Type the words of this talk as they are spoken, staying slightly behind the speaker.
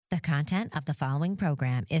The content of the following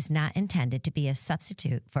program is not intended to be a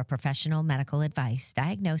substitute for professional medical advice,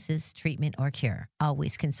 diagnosis, treatment, or cure.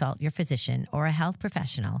 Always consult your physician or a health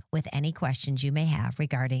professional with any questions you may have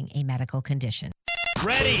regarding a medical condition.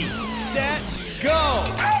 Ready, set, go!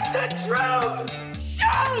 And the truth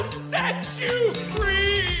shall set you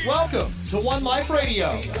free! Welcome to One Life Radio.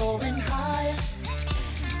 Going high.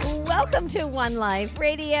 Welcome to One Life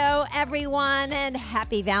Radio, everyone, and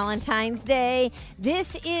happy Valentine's Day.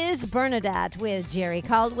 This is Bernadette with Jerry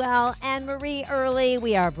Caldwell and Marie Early.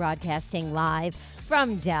 We are broadcasting live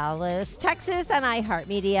from Dallas, Texas on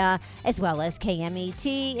iHeartMedia, as well as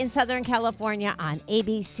KMET in Southern California on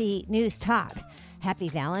ABC News Talk. Happy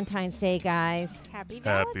Valentine's Day, guys. Happy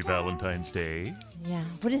Valentine's Day. Yeah.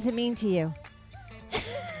 What does it mean to you?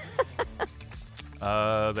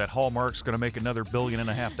 That Hallmark's going to make another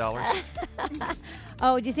 $1.5 billion.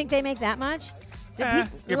 Oh, do you think they make that much? Give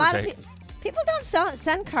or take. People don't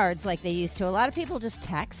send cards like they used to. A lot of people just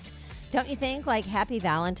text. Don't you think? Like Happy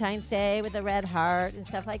Valentine's Day with a red heart and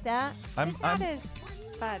stuff like that. It's not as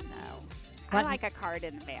fun, though. What? I like a card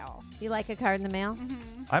in the mail. You like a card in the mail?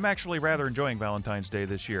 Mm-hmm. I'm actually rather enjoying Valentine's Day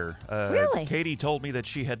this year. Really? Katie told me that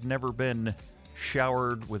she had never been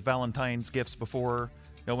showered with Valentine's gifts before.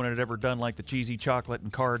 No one had ever done like the cheesy chocolate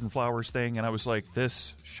and card and flowers thing, and I was like,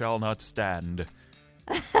 this shall not stand.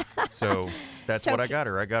 So that's what I got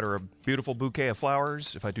her. I got her a beautiful bouquet of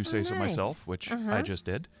flowers, if I do say so nice. myself, which I just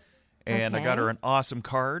did. And I Okay. got her an awesome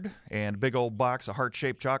card and a big old box of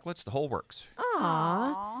heart-shaped chocolates, the whole works.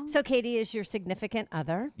 Aw. So Katie is your significant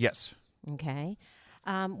other. Yes. Okay.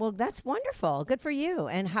 Well, that's wonderful. Good for you.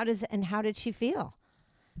 And how did she feel?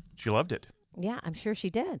 She loved it. Yeah, I'm sure she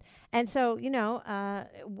did. And so,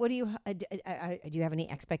 what do you do you have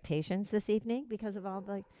any expectations this evening because of all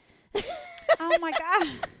the Oh, my God.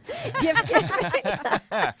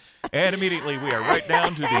 And immediately we are right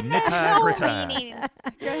down to the nitty Meaning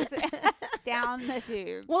goes down the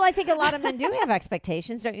tube. Well, I think a lot of men do have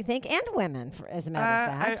expectations, don't you think? And women, as a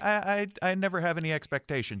matter of fact. I never have any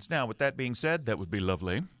expectations. Now, with that being said, that would be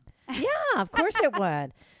lovely. Yeah, of course it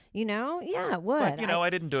would. Yeah, it would. But, I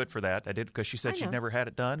didn't do it for that. I did because she said I she'd know. never had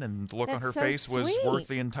it done, and the look on That's her so face was sweet. worth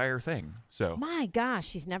the entire thing. So, My gosh,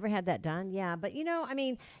 she's never had that done. Yeah, but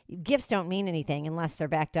gifts don't mean anything unless they're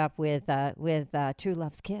backed up with true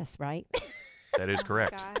love's kiss, right? that is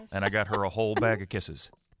correct. gosh. And I got her a whole bag of kisses.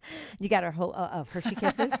 You got her whole of Hershey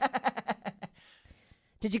kisses.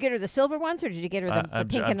 Did you get her the silver ones, or did you get her the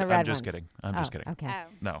pink and the red ones? I'm just kidding. I'm just kidding. Okay. Oh.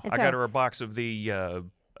 No, And I so- got her a box of the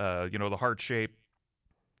the heart-shaped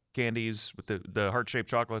candies with the heart-shaped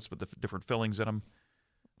chocolates with the different fillings in them.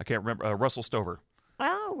 I can't remember. Russell Stover.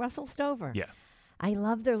 Oh, Russell Stover. Yeah. I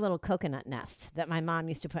love their little coconut nests that my mom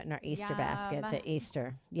used to put in our Easter Yum. baskets at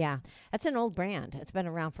Easter. Yeah, that's an old brand. It's been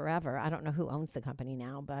around forever. I don't know who owns the company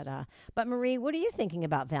now, but Marie, what are you thinking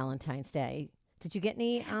about Valentine's Day? Did you get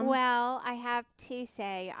any? Well, I have to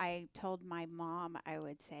say, I told my mom I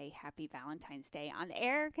would say Happy Valentine's Day on the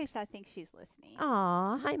air because I think she's listening.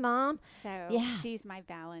 Aw, hi, Mom. So Yeah. she's my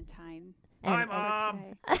Valentine. Hi, And-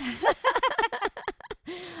 Mom.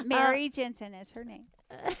 Mary Jensen is her name.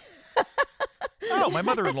 Oh, my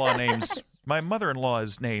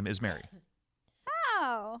mother-in-law's name is Mary.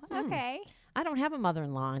 Oh, okay. I don't have a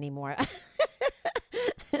mother-in-law anymore.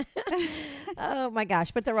 Oh my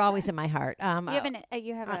gosh! But they're always in my heart.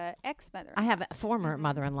 You have an ex-mother. I have a former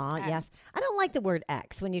mother-in-law. Oh. Yes, I don't like the word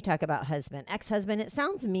ex when you talk about husband, ex-husband. It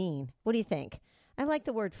sounds mean. What do you think? I like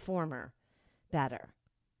the word former better.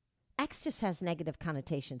 Ex just has negative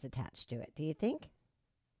connotations attached to it. Do you think?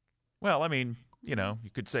 Well, I mean, you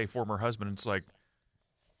could say former husband. It's like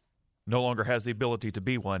no longer has the ability to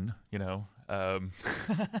be one. I don't know.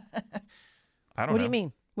 What do you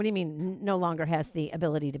mean? What do you mean no longer has the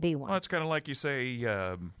ability to be one? Well, it's kind of like you say.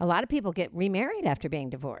 A lot of people get remarried after being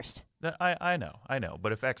divorced. I know.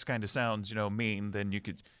 But if X kind of sounds, mean, then you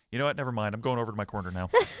could. You know what? Never mind. I'm going over to my corner now.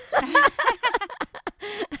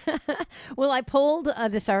 Well, I pulled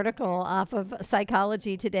this article off of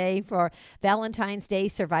Psychology Today for Valentine's Day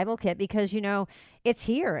Survival Kit because, it's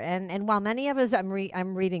here. And while many of us, I'm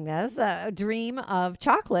reading this, dream of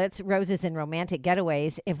chocolates, roses, and romantic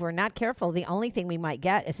getaways, if we're not careful, the only thing we might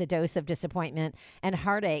get is a dose of disappointment and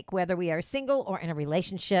heartache, whether we are single or in a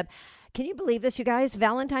relationship. Can you believe this, you guys?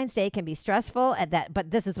 Valentine's Day can be stressful at that,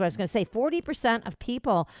 but this is what I was going to say. 40% of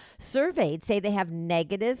people surveyed say they have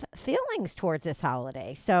negative feelings towards this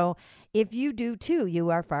holiday. So if you do too, you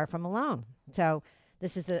are far from alone. So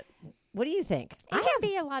this is what do you think? It can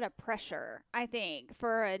be a lot of pressure, I think,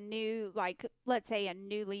 for a new, let's say a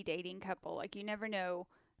newly dating couple. Like, you never know,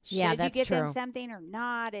 should Yeah, you that's get them true. something or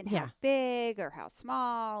not, and Yeah. how big or how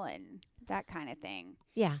small, and that kind of thing.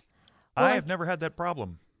 Yeah. I have never had that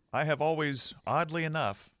problem. I have always, oddly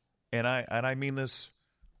enough, and I mean this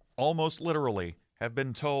almost literally, have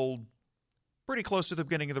been told pretty close to the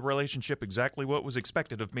beginning of the relationship exactly what was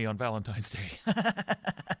expected of me on Valentine's Day.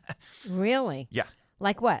 Really? Yeah.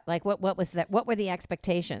 Like what? Like what was that? What were the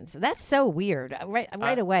expectations? That's so weird.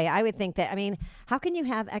 Right away, I would think that. I mean, how can you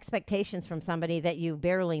have expectations from somebody that you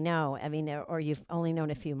barely know? I mean, or you've only known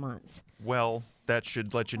a few months. Well, that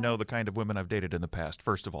should let you know the kind of women I've dated in the past,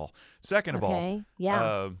 first of all. Second of all,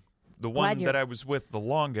 the one that I was with the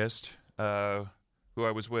longest, who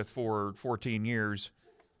I was with for 14 years,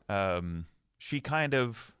 she kind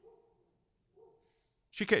of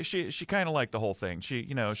liked the whole thing.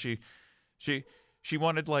 She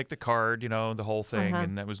wanted like the card, the whole thing,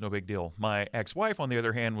 and that was no big deal. My ex-wife, on the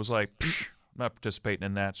other hand, was like, I'm not participating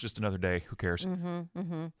in that. It's just another day. Who cares? Well,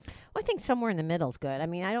 I think somewhere in the middle is good. I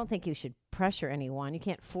mean, I don't think you should pressure anyone. You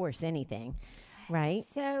can't force anything, right?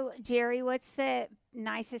 So, Jerry, what's the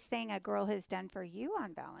nicest thing a girl has done for you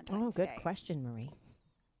on Valentine's Day? Oh, good question, Marie.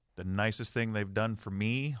 The nicest thing they've done for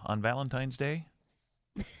me on Valentine's Day?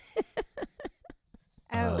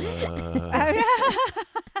 Oh,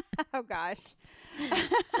 gosh.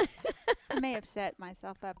 I may have set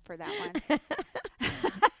myself up for that one.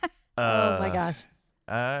 Oh, my gosh.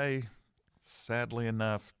 I, sadly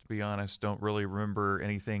enough, to be honest, don't really remember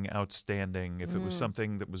anything outstanding. If it was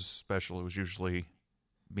something that was special, it was usually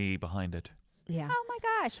me behind it. Yeah. Oh, my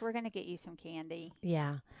gosh. We're going to get you some candy.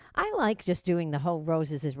 Yeah. I like just doing the whole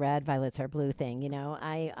roses is red, violets are blue thing.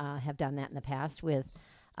 I have done that in the past with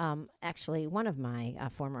actually one of my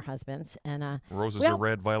former husbands. And Roses are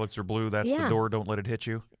red, violets are blue. That's the door. Don't let it hit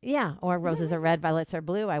you. Yeah. Or roses are red, violets are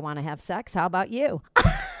blue. I want to have sex. How about you?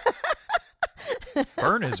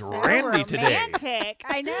 Fern is randy romantic. today.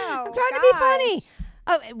 I know. I'm trying to be funny.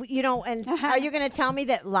 Oh, and are you going to tell me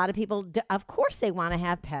that a lot of people, of course, they want to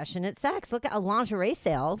have passionate sex? Look at lingerie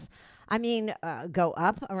sales. I mean, go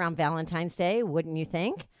up around Valentine's Day, wouldn't you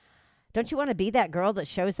think? Don't you want to be that girl that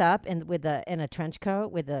shows up in a trench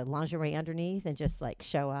coat with the lingerie underneath and just like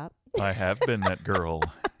show up? I have been that girl.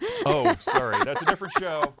 Oh, sorry. That's a different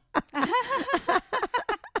show.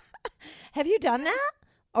 Have you done that?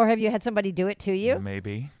 Or have you had somebody do it to you?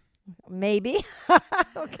 Maybe.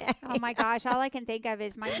 Okay. Oh, my gosh. All I can think of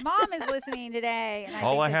is my mom is listening today. And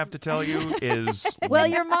All I have to tell you is... Well,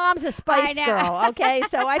 your mom's a Spice Girl, okay?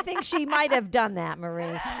 So I think she might have done that, Marie,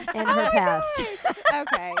 in her past.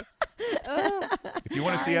 Okay. If you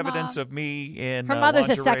want to see evidence of me in her mother's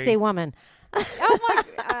lingerie, a sexy woman. Oh, my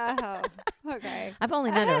okay. I've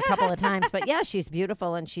only met her a couple of times, but yeah, she's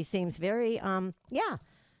beautiful and she seems very,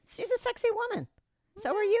 she's a sexy woman.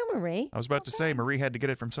 So are you, Marie. I was about to say, Marie had to get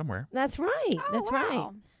it from somewhere. That's right. Oh, That's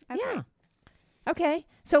wow. right. Okay. Yeah. Okay.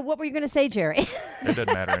 So what were you going to say, Jerry? It doesn't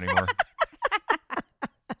matter anymore.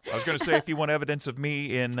 I was going to say, if you want evidence of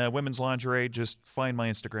me in women's lingerie, just find my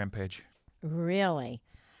Instagram page. Really?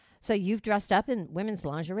 So you've dressed up in women's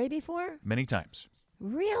lingerie before? Many times.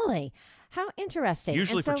 Really? How interesting.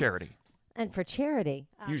 Usually for charity. And for charity.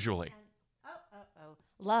 Usually.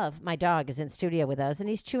 Love, my dog, is in studio with us, and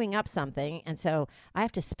he's chewing up something, and so I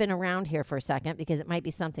have to spin around here for a second because it might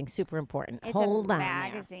be something super important. It's Hold a on.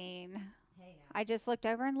 magazine. I just looked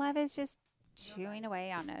over, and Lev is just chewing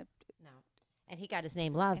away on it. No. And he got his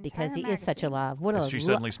name Love because Entire he is such a magazine. love. What If a she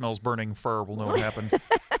suddenly smells burning fur, we'll know what happened.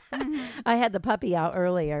 I had the puppy out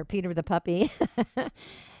earlier, Peter the puppy.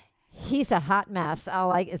 He's a hot mess.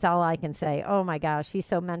 Is all I can say. Oh my gosh, he's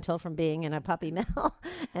so mental from being in a puppy mill,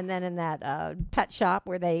 and then in that pet shop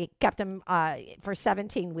where they kept him for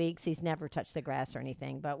 17 weeks. He's never touched the grass or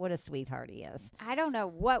anything. But what a sweetheart he is. I don't know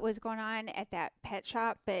what was going on at that pet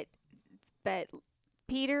shop, but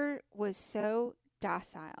Peter was so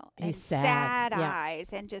docile and He's sad. Yeah.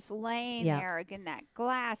 eyes and just laying Yeah. there in that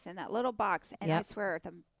glass in that little box. And I Yep. swear,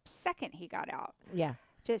 the second he got out, Yeah,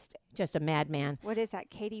 just just a madman. what is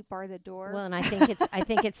that? Katie bar the door. Well, and I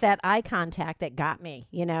think it's that eye contact that got me.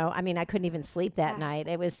 I mean, I couldn't even sleep that night.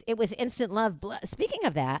 It was instant love. Speaking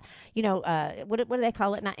of that, what do they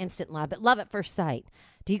call it? Not instant love, but love at first sight.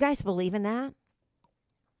 Do you guys believe in that?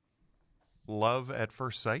 Love at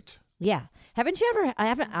first sight? Yeah. Haven't you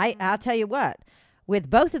ever? I'll tell you what. With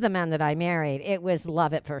both of the men that I married, it was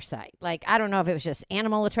love at first sight. Like, I don't know if it was just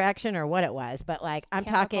animal attraction or what it was, but like I'm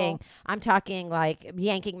talking like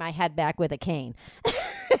yanking my head back with a cane.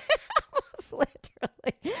 Almost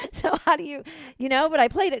literally. So how do you but I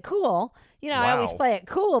played it cool, I always Wow. play it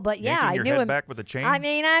cool, but yeah, Yanking I your knew head him. back with a chain. I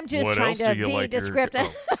mean, I'm just What trying else to do you be like your- descriptive.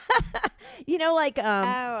 Like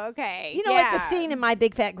Oh, okay. like the scene in My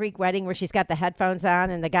Big Fat Greek Wedding where she's got the headphones on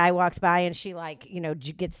and the guy walks by and she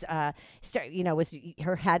gets was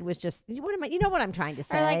her head was just what I'm trying to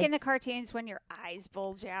say. Or like in the cartoons when your eyes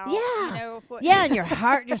bulge out. Yeah. Yeah, and your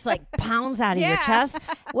heart just like pounds out of your Yeah. chest.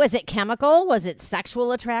 Was it chemical? Was it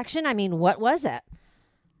sexual attraction? I mean, what was it?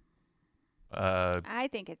 I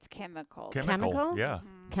think it's chemical. Chemical? Yeah.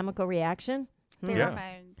 Chemical reaction? Yeah.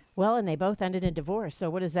 Pheromones. Well, and they both ended in divorce. So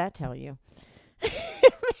what does that tell you?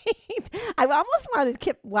 I almost wanted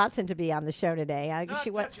Kip Watson to be on the show today.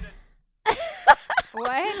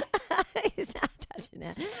 What? He's not touching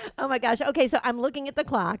it. Oh my gosh. Okay, so I'm looking at the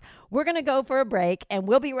clock. We're going to go for a break and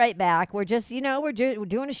we'll be right back. We're just, we're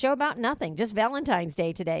doing a show about nothing, just Valentine's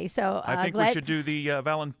Day today. So I think we should do the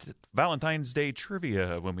Valentine's Day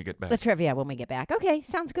trivia when we get back. the trivia when we get back. Okay,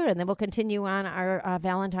 sounds good. And then we'll continue on our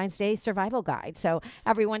Valentine's Day survival guide. So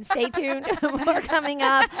everyone stay tuned. More coming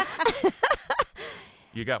up.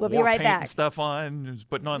 You got We'll be war right paint back. and stuff on, just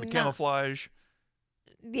putting on the No. camouflage.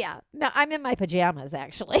 Yeah. No, I'm in my pajamas,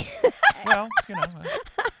 actually. Well,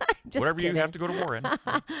 Just whatever kidding. you have to go to war in.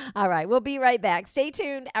 All right, we'll be right back. Stay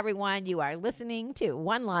tuned, everyone. You are listening to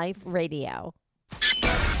One Life Radio.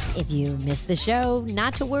 If you missed the show,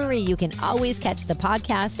 not to worry. You can always catch the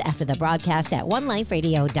podcast after the broadcast at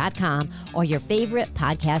oneliferadio.com or your favorite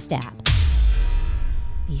podcast app.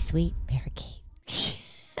 Be sweet, parakeet.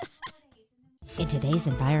 In today's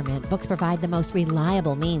environment, books provide the most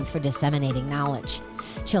reliable means for disseminating knowledge.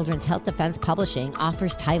 Children's Health Defense Publishing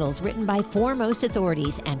offers titles written by foremost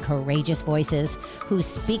authorities and courageous voices who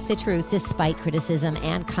speak the truth despite criticism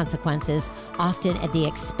and consequences, often at the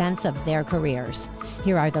expense of their careers.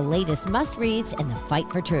 Here are the latest must-reads in the fight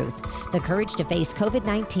for truth. The Courage to Face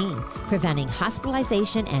COVID-19, Preventing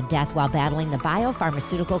Hospitalization and Death While Battling the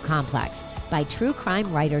Biopharmaceutical Complex, by true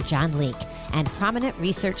crime writer John Leake and prominent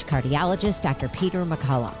research cardiologist Dr. Peter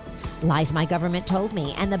McCullough. Lies My Government Told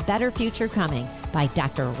Me and the Better Future Coming by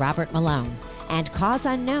Dr. Robert Malone. And Cause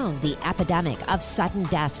Unknown, The Epidemic of Sudden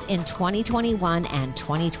Deaths in 2021 and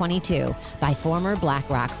 2022 by former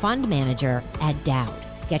BlackRock fund manager Ed Dowd.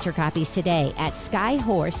 Get your copies today at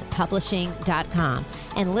skyhorsepublishing.com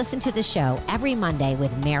and listen to the show every Monday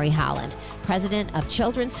with Mary Holland, president of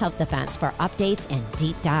Children's Health Defense, for updates and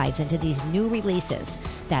deep dives into these new releases.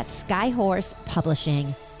 That's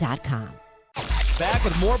skyhorsepublishing.com. Back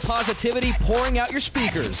with more positivity pouring out your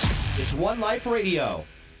speakers. It's One Life Radio.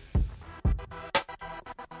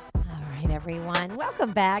 All right, everyone.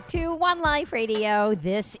 Welcome back to One Life Radio.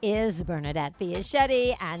 This is Bernadette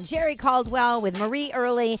Fiaschetti and Jerry Caldwell with Marie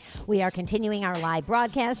Early. We are continuing our live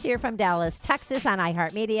broadcast here from Dallas, Texas on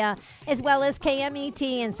iHeartMedia, as well as KMET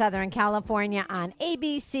in Southern California on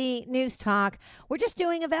ABC News Talk. We're just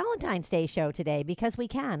doing a Valentine's Day show today because we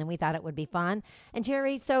can, and we thought it would be fun. And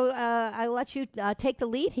Jerry, so I'll let you take the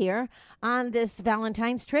lead here on this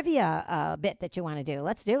Valentine's trivia bit that you want to do.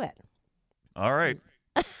 Let's do it. All right.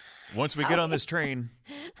 Once we get on this train,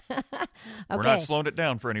 we're Okay. not slowing it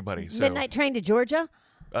down for anybody. So Midnight train to Georgia?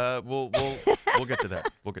 we'll get to that.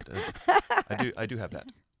 We'll get to that. I do have that.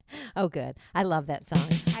 Oh, good. I love that song.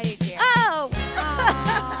 I do too. Oh!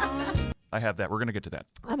 I have that. We're gonna get to that.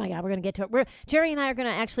 Oh, my God. We're going to get to it. Jerry and I are going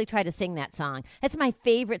to actually try to sing that song. It's my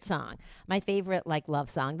favorite song. My favorite, love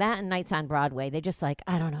song. That and Nights on Broadway. They just, I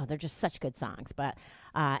don't know. They're just such good songs. But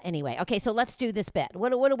anyway. Okay, so let's do this bit.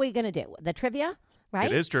 What are we going to do? The trivia? Right?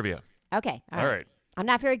 It is trivia. Okay. All right. I'm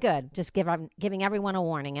not very good. Just giving everyone a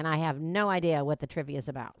warning, and I have no idea what the trivia is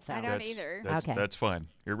about. So I don't either. Okay. That's fine.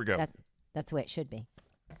 Here we go. that's the way it should be.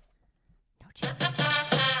 No cheating.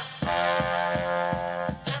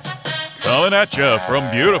 Coming at you from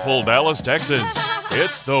beautiful Dallas, Texas.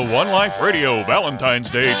 It's the One Life Radio Valentine's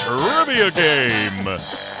Day Trivia Game.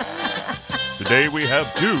 Today we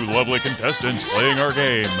have two lovely contestants playing our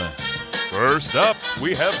game. First up,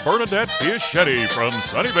 we have Bernadette Fiaschetti from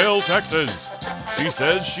Sunnyvale, Texas. She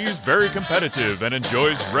says she's very competitive and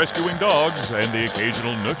enjoys rescuing dogs and the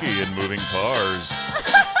occasional nookie in moving cars.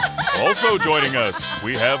 Also joining us,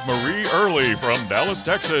 we have Marie Early from Dallas,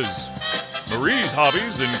 Texas. Marie's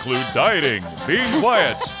hobbies include dieting, being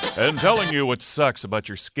quiet, and telling you what sucks about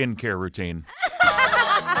your skincare routine.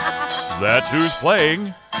 That's who's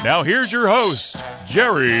playing. Now here's your host,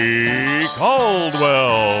 Jerry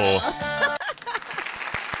Caldwell.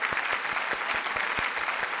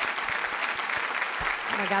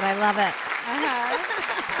 Oh, my God. I love it.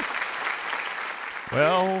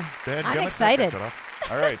 Well, Dad, I'm excited.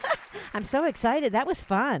 All right. I'm so excited. That was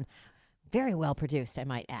fun. Very well produced, I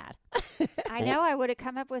might add. I know I would have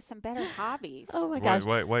come up with some better hobbies. Oh my gosh.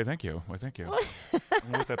 Why, thank you. Why, thank you. I'm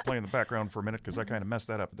going to let that play in the background for a minute because I kind of messed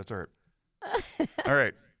that up. That's all right. All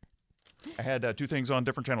right. I had two things on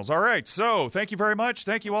different channels. All right. So thank you very much.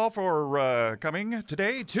 Thank you all for coming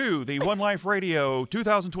today to the One Life Radio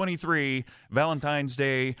 2023 Valentine's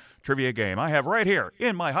Day Trivia Game. I have right here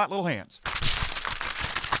in my hot little hands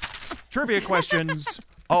trivia questions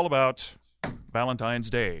all about Valentine's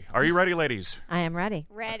Day. Are you ready, ladies? I am ready.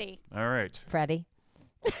 Ready. All right. Freddie.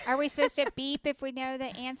 Are we supposed to beep if we know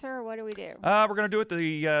the answer, or what do we do? We're going to do it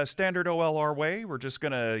the standard OLR way. We're just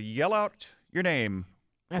going to yell out your name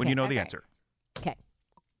when you know the answer. Okay.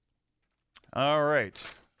 All right.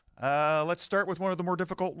 Let's start with one of the more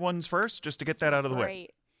difficult ones first, just to get that out of the way.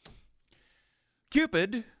 Great.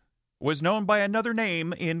 Cupid was known by another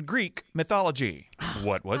name in Greek mythology.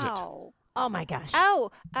 What was it? Oh my gosh.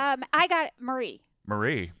 Oh, I got it. Marie.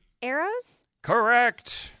 Marie. Arrows?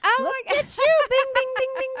 Correct. Oh Look my God. at you. Bing, bing, bing,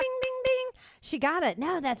 bing, bing, bing, bing. She got it.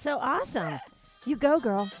 No, that's so awesome. You go,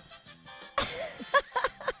 girl.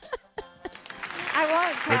 I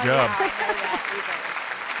won't tell Good you job. how I know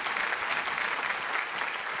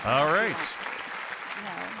that All right.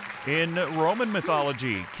 either. In Roman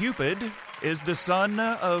mythology, Cupid is the son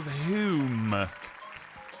of whom? It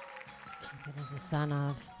is the son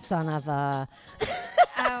of No.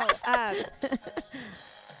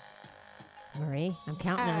 Marie. I'm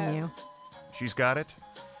counting on you. She's got it?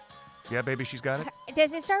 Yeah, baby, she's got it?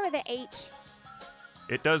 Does it start with an H?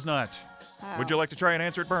 It does not. Oh. Would you like to try and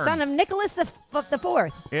answer it, Burn? Son of Nicholas the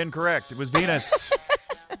Fourth. Incorrect. It was Venus.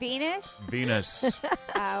 Venus? Venus.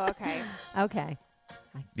 Oh, okay. Okay.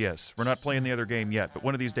 Yes, we're not playing the other game yet, but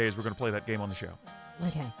one of these days we're going to play that game on the show.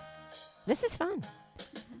 Okay. This is fun.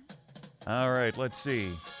 All right, let's see.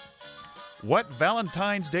 What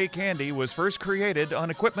Valentine's Day candy was first created on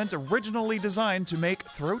equipment originally designed to make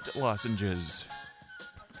throat lozenges?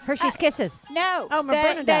 Hershey's Kisses. No. Oh, my the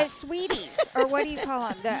Bernadette. sweeties, or what do you call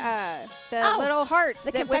them? The Oh, little hearts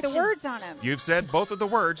the with the confection. words on them. You've said both of the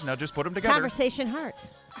words, now just put them together. Conversation Hearts.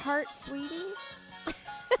 Heart sweeties?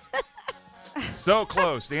 So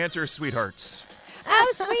close. The answer is Sweethearts.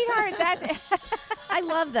 Oh, sweethearts. That's it. I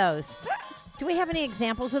love those. Do we have any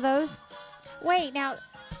examples of those? Wait, now,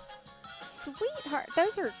 sweetheart.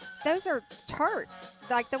 Those are tart.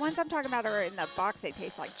 Like the ones I'm talking about are in the box. They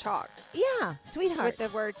taste like chalk Yeah, Sweethearts.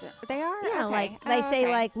 with the words. They are. Yeah, okay. like they say,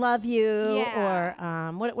 okay. like "love you" Yeah.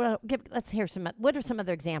 or let's hear some. What are some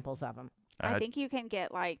other examples of them? I think you can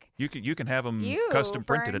get like You can have them you custom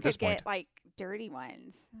printed Vern, at this could point. Get, like dirty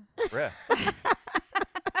ones. Yeah.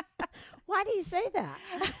 Why do you say that?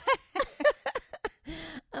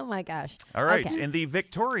 Oh my gosh! All right. Okay. In the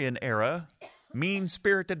Victorian era,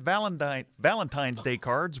 mean-spirited Valentine's Day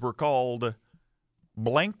cards were called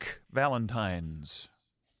blank Valentines.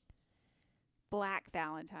 Black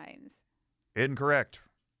Valentines. Incorrect.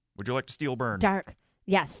 Would you like to steal, Burn? Dark.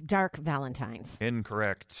 Yes, dark Valentines.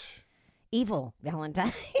 Incorrect. Evil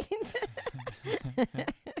Valentines.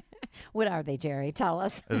 What are they, Jerry? Tell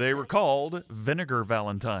us. They were called vinegar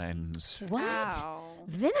Valentines. What? Oh.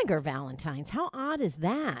 Vinegar Valentines. How odd is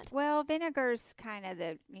that? Well, vinegar's kind of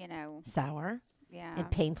the Sour yeah. and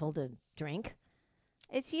painful to drink.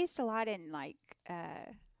 It's used a lot in like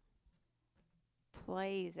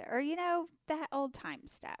plays or that old time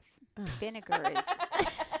stuff. Vinegar is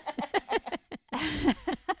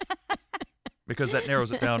Because that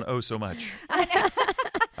narrows it down oh so much.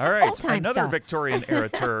 All right, Old-time another stuff. Victorian era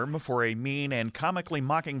term for a mean and comically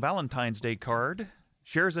mocking Valentine's Day card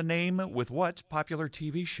shares a name with what popular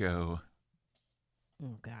TV show?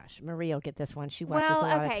 Oh gosh, Marie will get this one. She watches a well.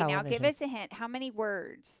 lot Okay, of now television. give us a hint. How many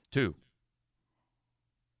words? 2.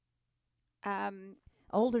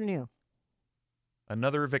 Old or new?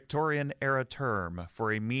 Another Victorian era term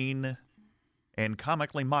for a mean and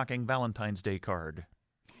comically mocking Valentine's Day card.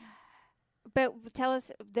 But tell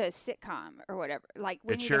us the sitcom or whatever. Like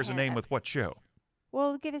we It need shares a hint name of- with what show?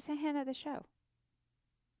 Well, give us a hint of the show.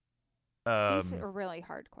 These are a really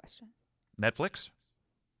hard question. Netflix?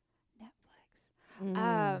 Netflix.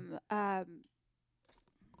 Mm.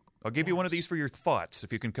 I'll give you one of these for your thoughts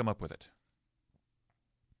if you can come up with it.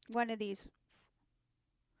 One of these.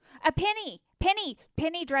 A Penny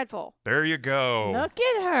Dreadful. There you go. Look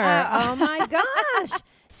at her. Oh my gosh.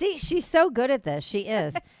 See, she's so good at this. She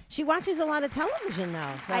is. She watches a lot of television,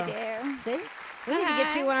 though. So. I do. See? We need to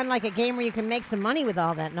get you on like a game where you can make some money with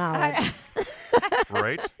all that knowledge.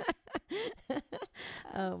 Right?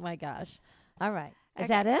 Oh my gosh. All right. Is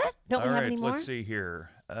that it? Don't All we have right, any more? let's see here.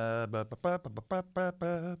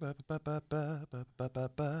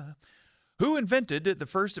 Who invented the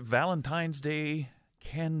first Valentine's Day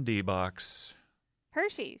candy box?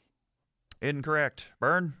 Hershey's. Incorrect.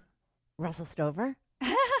 Burn? Russell Stover.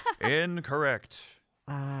 Incorrect.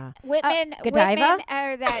 Whitman, Godiva? Whitman,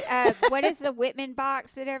 or that, what is the Whitman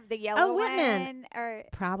box that are the yellow Whitman. one? Or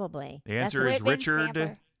Probably. The answer is Whitman Richard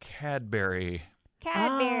Sampler. Cadbury.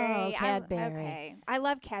 Cadbury. Oh, Cadbury. Okay. I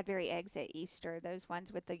love Cadbury eggs at Easter, those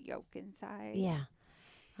ones with the yolk inside. Yeah.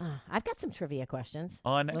 I've got some trivia questions.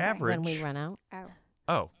 On average. When we run out. Oh.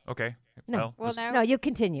 Oh, okay. No. Well, no. No, you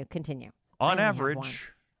continue. Continue. I On only have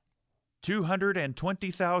average,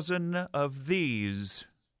 220,000 of these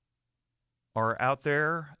are out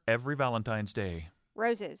there every Valentine's Day.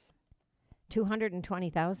 Roses.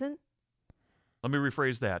 220,000? Let me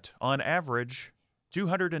rephrase that. On average,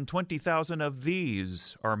 220,000 of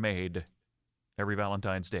these are made every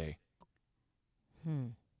Valentine's Day.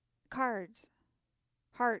 Cards.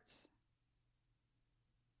 Hearts.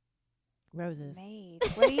 Roses. Made.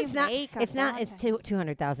 What do you It's not. make on It's not. It's Valentine's?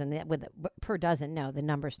 200,000 with per dozen. No, the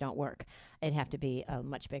numbers don't work. It'd have to be a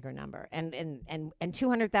much bigger number. And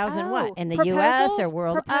 200,000 Oh, what in the U.S. or proposals?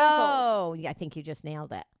 world? Proposals. Oh, yeah, I think you just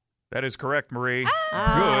nailed it. That is correct, Marie.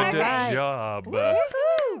 Ah, Good right. job. What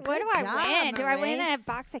do Good I job, win? Do I win Marie. a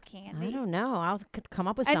box of candy? I don't know. I'll come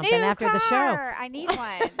up with A something new after the show. car. I need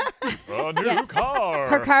one. A new car.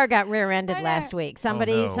 Her car got rear-ended I know. last week.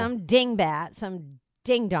 Somebody, no. some dingbat, some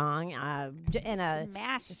ding dong, in a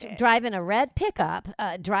Smashed it. driving a red pickup,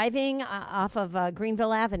 driving off of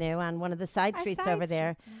Greenville Avenue on one of the side A streets side over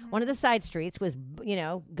there. street. One of the side streets was,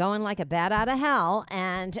 going like a bat out of hell,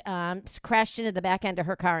 and crashed into the back end of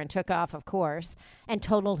her car and took off, of course, and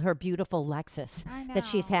totaled her beautiful Lexus I that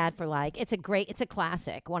she's know. had for it's a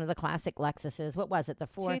classic, one of the classic Lexuses. What was it? The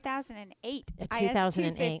fourth. 2008. A IS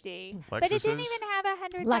 2008. 250. But it didn't Lexuses? even have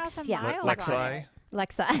 100,000 Lex- yeah. miles Lexi. on it.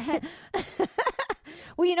 Lexa.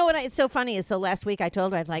 Well, you know what? It's so funny. Is so last week I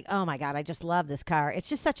told her, I was like, "Oh my god, I just love this car. It's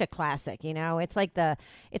just such a classic. It's like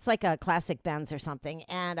a classic Benz or something."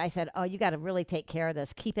 And I said, "Oh, you got to really take care of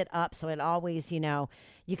this. Keep it up so it always,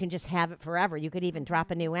 you can just have it forever. You could even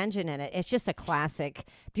drop a new engine in it. It's just a classic,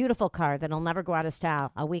 beautiful car that'll never go out of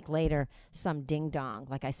style." A week later, some ding dong,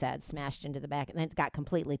 like I said, smashed into the back, and then it got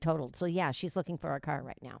completely totaled. So yeah, she's looking for a car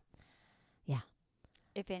right now.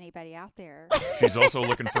 If anybody out there. She's also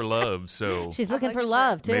looking for love, so She's I'm looking for looking for-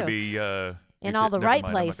 love too. maybe In all the never right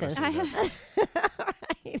mind, I'm not gonna places. say that.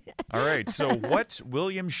 Right. All right. So, what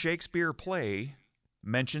William Shakespeare play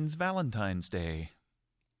mentions Valentine's Day?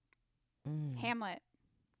 Hamlet.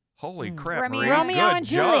 Holy crap, Romeo- Marie! Romeo Good and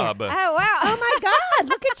Juliet. job. Oh, wow. Oh my God!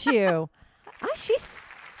 Look at you. Oh,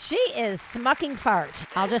 she is smucking fart.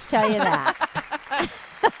 I'll just tell you that.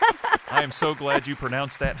 I am so glad you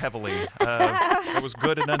pronounced that heavily. That was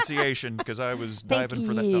good enunciation because I was Thank diving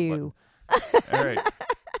for that dump you. button. All right.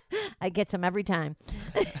 I get some every time.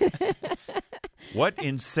 What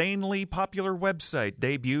insanely popular website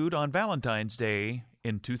debuted on Valentine's Day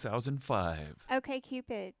in 2005? Okay,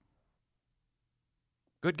 Cupid.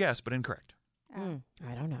 Good guess, but incorrect.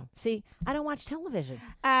 I don't know. See, I don't watch television.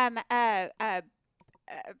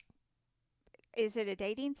 Is it a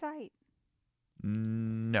dating site?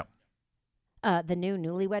 No. The new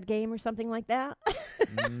Newlywed Game or something like that.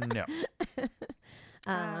 No.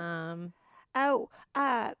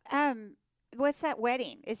 What's that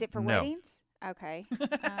wedding? Is it for No. weddings? Okay.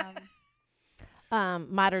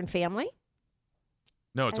 Modern Family.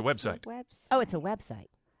 No, it's a That's website. Oh, it's a website.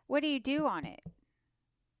 What do you do on it?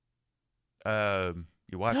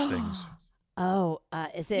 You watch things. Oh,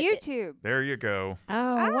 is it YouTube. There you go.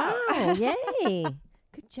 Oh, wow! Yay!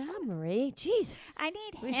 Good job, Marie. Jeez. I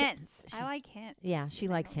need We should- hints. I like hints. Yeah, she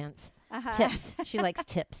likes hints. Uh-huh. Tips. She likes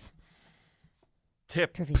tips.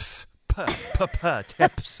 Tips.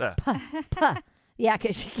 Tips. Yeah,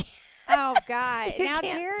 because she can't. Oh God! Now can't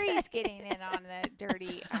Jerry's getting in on the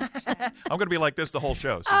dirty action. I'm going to be like this the whole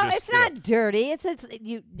show. So Oh, just, it's not dirty. It's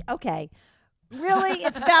you. Okay, really?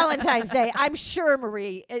 It's Valentine's Day. I'm sure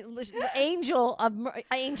Marie, Angel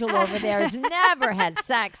over there, has never had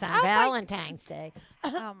sex on Valentine's Day.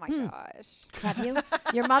 Oh my gosh! Have you?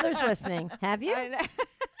 Your mother's listening. Have you? I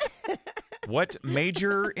know. What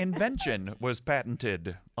major invention was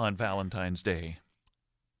patented on Valentine's Day?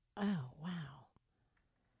 Oh wow!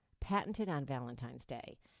 Patented on Valentine's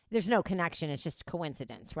Day. There's no connection. It's just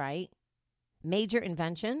coincidence, right? Major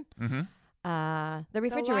invention. Mm-hmm. The The light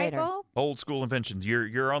refrigerator. bulb? Old school invention.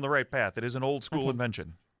 You're on the right path. It is an old school Okay.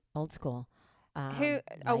 invention. Old school. A Light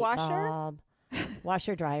washer? bulb,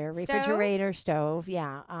 washer, dryer, Stove? refrigerator, stove.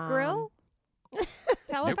 Yeah. Grill?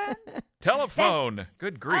 Telephone? Telephone.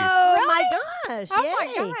 Good grief. Oh Really? my gosh! Oh Yay.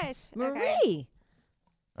 my gosh! Marie, Okay.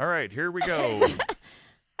 All right, here we go.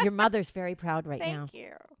 your mother's very proud right now. Thank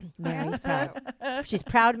you. Mary's proud. She's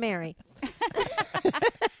proud, Mary.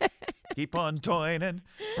 keep on toining.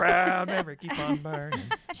 Proud memory, keep on burning.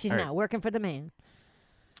 She's All right. not working for the man.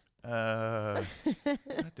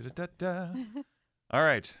 Da-da-da-da. All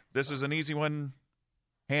right. This is an easy one.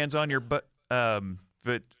 Hands on your butt.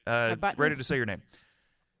 Ready buttons? to say your name.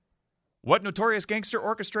 What notorious gangster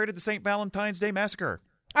orchestrated the St. Valentine's Day Massacre?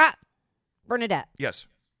 Bernadette. Yes.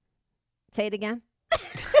 Say it again.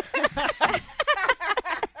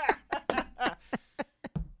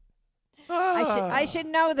 I should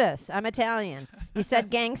know this. I'm Italian. You said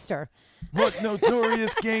gangster. What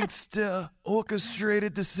notorious gangster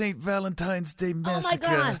orchestrated the St. Valentine's Day Massacre?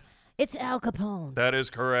 Oh, my God. It's Al Capone. That is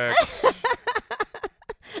correct.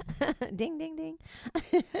 Ding, ding, ding.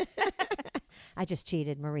 I just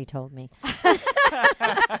cheated. Marie told me.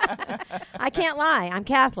 I can't lie. I'm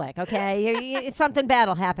Catholic, okay? Something bad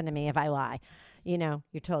will happen to me if I lie. You know,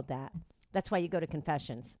 you're told that. That's why you go to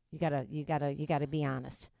confessions. You gotta be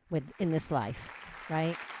honest in this life,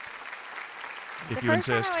 right? If The you first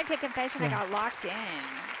insist. time I went to confession, I Yeah. got locked in.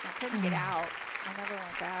 I couldn't get out. I never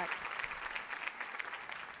went back.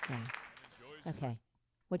 Yeah. Okay.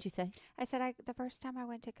 What'd you say? I said the first time I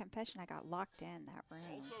went to confession, I got locked in that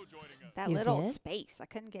room. That You little did? space. I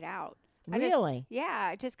couldn't get out. Really?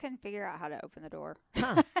 I just couldn't figure out how to open the door.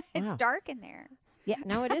 Huh. It's Wow. dark in there. Yeah.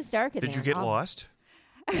 No, it is dark in Did there. you get Oh, lost?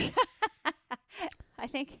 I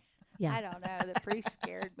think, Yeah. I don't know. The priest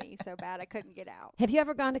scared me so bad I couldn't get out. Have you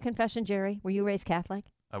ever gone to confession, Jerry? Were you raised Catholic?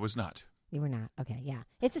 I was not. You were not. Okay, yeah.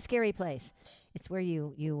 It's a scary place. It's where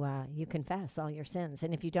you confess all your sins,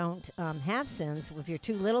 and if you don't have sins, if you're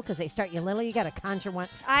too little, because they start you little, you got to conjure 'em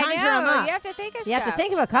I know. up. You have to think of You have to stuff.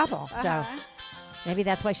 think of a couple. Uh-huh. So maybe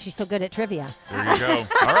that's why she's so good at trivia. There you go.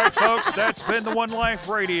 All right, folks, that's been the One Life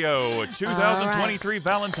Radio 2023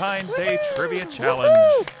 Valentine's Day Trivia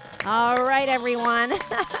Challenge. All right, everyone.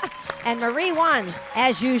 And Marie won,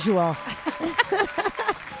 as usual.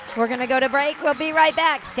 We're going to go to break. We'll be right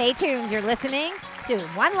back. Stay tuned. You're listening to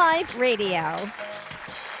One Life Radio.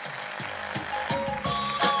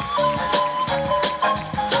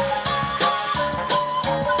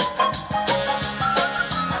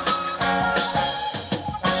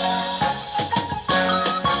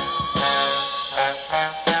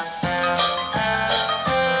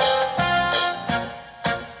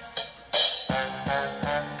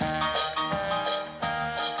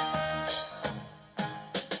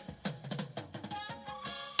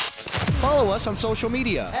 Follow us on social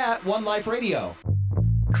media at One Life Radio.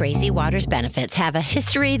 Crazy Water's benefits have a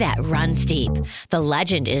history that runs deep. The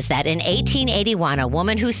legend is that in 1881, a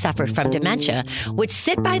woman who suffered from dementia would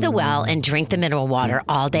sit by the well and drink the mineral water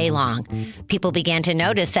all day long. People began to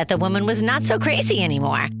notice that the woman was not so crazy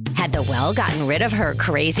anymore. Had the well gotten rid of her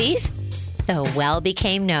crazies? The well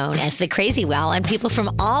became known as the Crazy Well, and people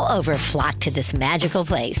from all over flocked to this magical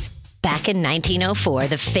place. Back in 1904,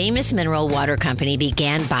 the famous mineral water company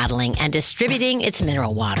began bottling and distributing its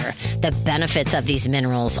mineral water. The benefits of these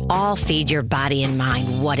minerals all feed your body and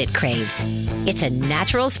mind what it craves. It's a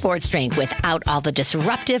natural sports drink without all the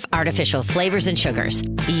disruptive artificial flavors and sugars.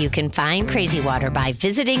 You can find Crazy Water by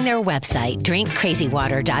visiting their website,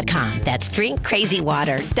 drinkcrazywater.com. That's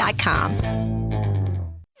drinkcrazywater.com.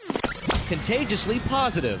 Contagiously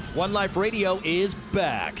positive. One Life Radio is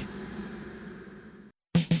back.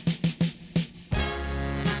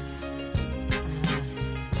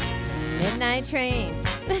 Midnight Train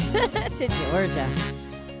to Georgia.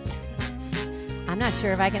 I'm not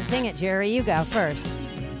sure if I can sing it, Jerry. You go first.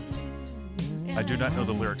 I do not know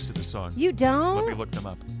the lyrics to this song. You Let me don't? look them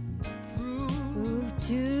up.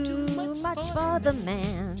 Too much for the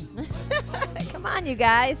man. Come on, you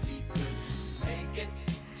guys.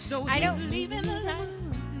 I don't.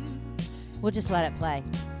 We'll just let it play.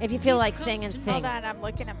 If you feel like singing, sing. Hold on, I'm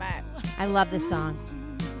looking him up. I love this song.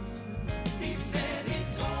 He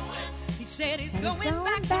said he's And he's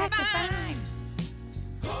going back to find.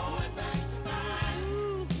 Going back to find.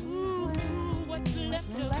 Ooh, what's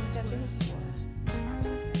left of his world.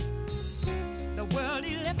 The world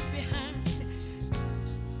he left behind.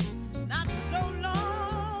 Not so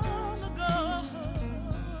long ago.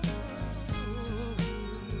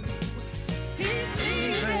 He's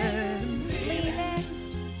leaving.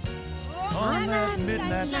 On that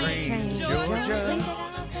midnight train, Georgia.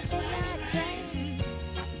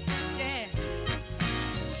 Yeah.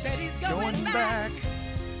 Said he's Going back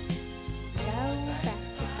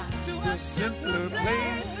to to a simpler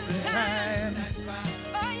place and time.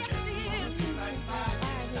 Oh, yes, he is.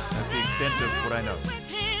 That's the extent of what I know. With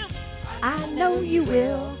him. I know you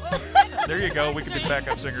will. There you go. We can be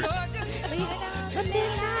backup singers.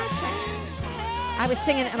 I was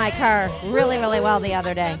singing it in my car really, really well the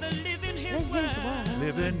other day. Living his world.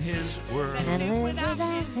 Live in his world. And live without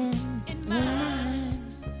him.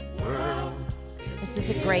 World This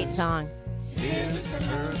is a great song. is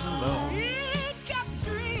hers alone. He kept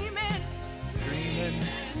dreaming Dreaming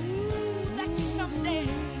that someday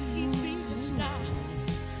he'd be the star.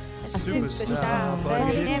 superstar, but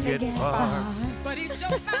he didn't get far. But he sure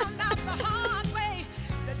found out the hard way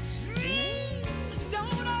that dreams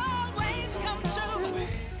don't always come true.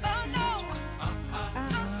 Oh no.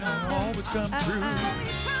 Always come So true. he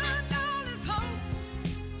climbed all his hopes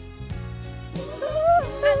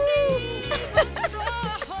and even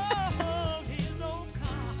sold his old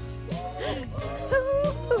car.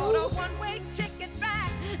 Bought a one-way ticket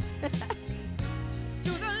back to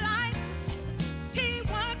the life he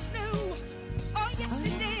once knew. Oh yes, he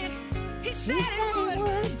did. He said he would.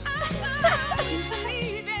 I was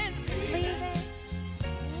leaving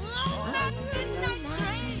on that midnight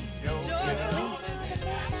train, Georgia.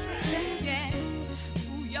 Yeah,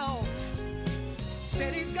 ooh, yo.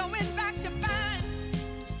 Said he's going back to find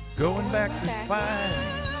Going back to find.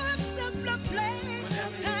 a simpler place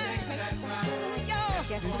and time. Ooh, yo.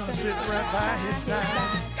 Who's gonna sit right by his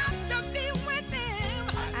side? Got to be with him.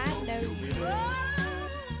 I know you. Oh,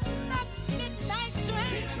 that midnight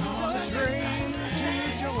train,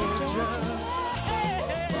 Georgia.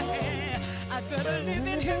 I'd better live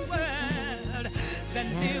in his world than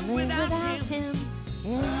live without him.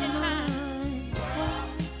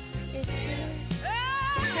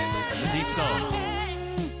 It's a deep song.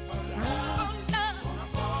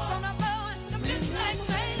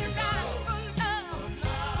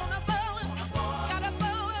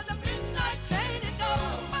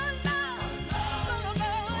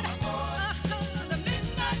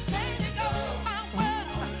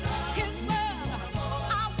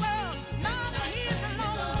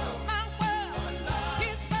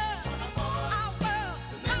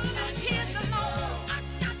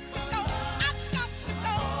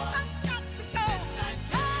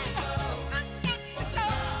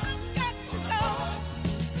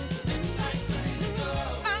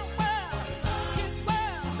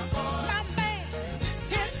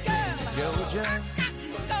 Georgia.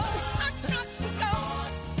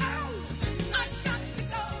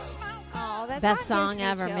 Oh, that's Best that gives song me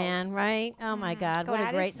ever, chills. man. Right? Oh my God, what a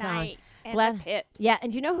Gladys great song. Knight and Glad- the Pips. Yeah,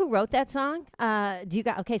 and do you know who wrote that song? Do you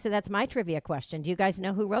guys? Okay, so that's my trivia question. Do you guys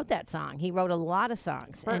know who wrote that song? He wrote a lot of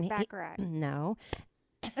songs. Burt and Bacharach. No.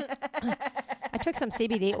 I took some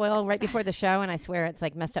CBD oil right before the show, and I swear it's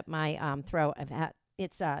like messed up my throat.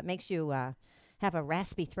 It's makes you have a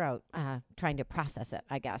raspy throat trying to process it,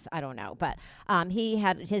 I guess. I don't know. But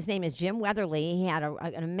his name is Jim Weatherly. He had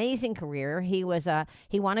an amazing career. He won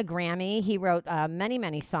a Grammy. He wrote many,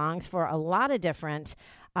 many songs for a lot of different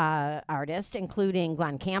artists, including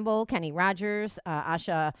Glenn Campbell, Kenny Rogers,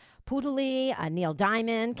 Asha Pudley, Neil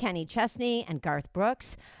Diamond, Kenny Chesney, and Garth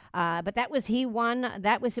Brooks. But that was one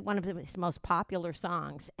of his most popular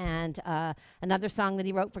songs. And another song that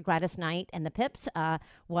he wrote for Gladys Knight and the Pips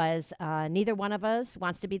was Neither One of Us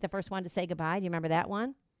Wants to Be the First One to Say Goodbye. Do you remember that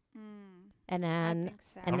one? And I then think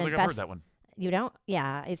so. I and don't then think I've heard that one. You don't?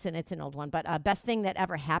 Yeah, it's an old one. But Best Thing That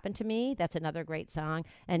Ever Happened to Me, that's another great song.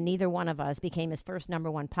 And Neither One of Us became his first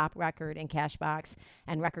 #1 pop record in Cashbox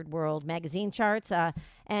and Record World magazine charts.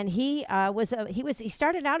 And he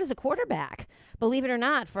started out as a quarterback, believe it or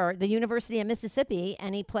not, for the University of Mississippi,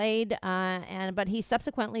 and he played but he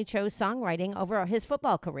subsequently chose songwriting over his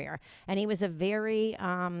football career. And he was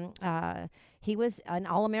he was an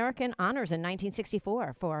All-American honors in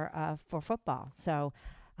 1964 for football. So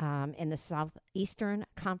in the Southeastern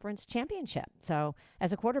Conference Championship. So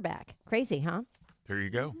as a quarterback. Crazy, huh? There you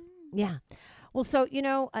go. Yeah. Well, so,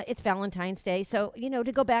 it's Valentine's Day. So,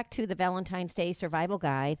 to go back to the Valentine's Day survival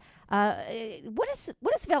guide, what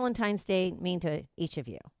does Valentine's Day mean to each of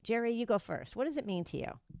you? Jerry, you go first. What does it mean to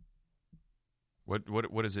you? What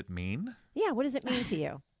does it mean? Yeah, what does it mean to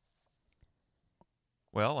you?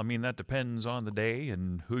 Well, I mean, that depends on the day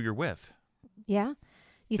and who you're with. Yeah?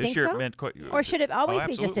 You This think year so? it meant quite. Or should it always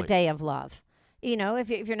be just a absolutely. day of love? If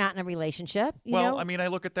you're not in a relationship, Well, I mean, I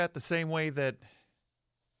look at that the same way that,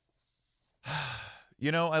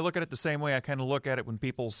 I look at it the same way I kind of look at it when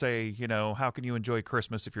people say, how can you enjoy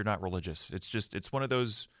Christmas if you're not religious? It's one of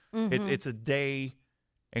those, it's a day,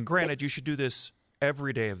 and granted, you should do this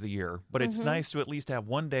every day of the year, but it's nice to at least have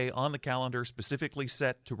one day on the calendar specifically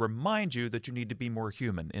set to remind you that you need to be more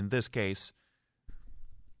human. In this case,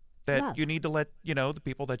 that Love. you need to let, the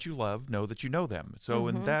people that you love know that you know them. So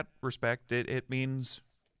in that respect, it means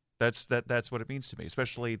that's what it means to me,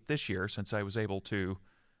 especially this year since I was able to,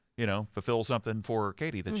 fulfill something for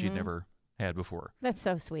Katie that she'd never had before. That's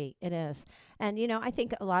so sweet. It is. And, I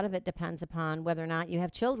think a lot of it depends upon whether or not you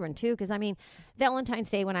have children, too. Because, Valentine's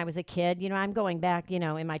Day when I was a kid, I'm going back,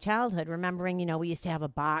 in my childhood, remembering, we used to have a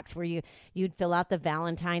box where you'd fill out the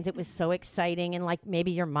Valentines. It was so exciting. And, like,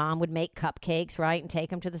 maybe your mom would make cupcakes, right, and take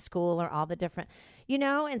them to the school or all the different,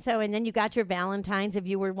 and then you got your Valentines. If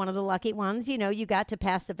you were one of the lucky ones, you got to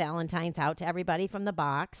pass the Valentines out to everybody from the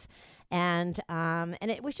box. And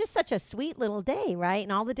it was just such a sweet little day, right?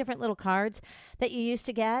 And all the different little cards that you used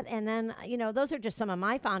to get. And then, those are just some of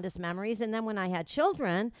my fondest memories. And then when I had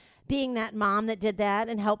children, being that mom that did that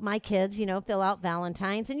and helped my kids, fill out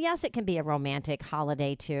Valentines. And yes, it can be a romantic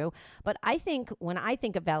holiday too. But I think when I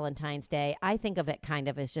think of Valentine's Day, I think of it kind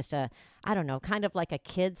of as just kind of like a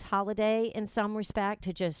kid's holiday in some respect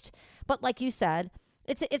but like you said,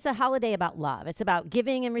 it's a holiday about love. It's about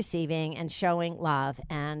giving and receiving and showing love.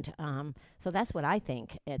 And so that's what I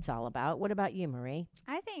think it's all about. What about you, Marie?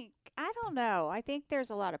 I don't know. I think there's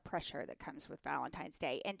a lot of pressure that comes with Valentine's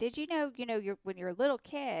Day. And did you know, when you're a little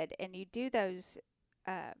kid and you do those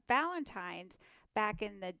Valentines back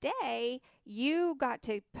in the day, you got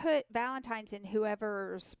to put Valentines in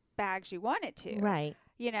whoever's bags you wanted to. Right.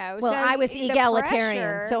 Well, so I was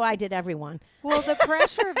egalitarian, so I did everyone. Well, the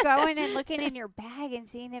pressure of going and looking in your bag and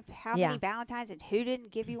seeing how Yeah. many Valentines and who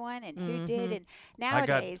didn't give you one and who did. And I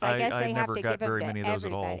nowadays, I guess I they have never to got give them very to many of those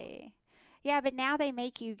at all. everybody. Yeah, but now they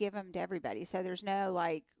make you give them to everybody, so there's no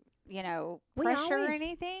We pressure or always-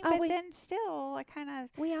 anything. oh, But we- then still, I kind of.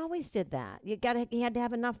 We always did that. You had to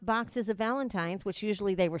have enough boxes of Valentines, which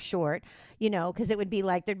usually they were short, because it would be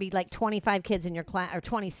like there'd be like 25 kids in your class or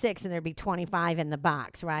 26, and there'd be 25 in the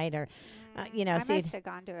box, right? Or I so must you'd- have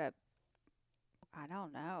gone to I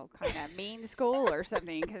don't know, kind of mean school or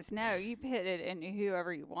something. Because no, you put it in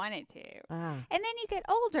whoever you wanted to. Ah. And then you get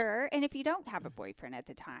older, and if you don't have a boyfriend at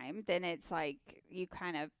the time, then it's like you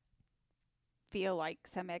kind of feel like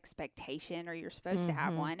some expectation or you're supposed to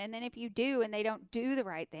have one. And then if you do and they don't do the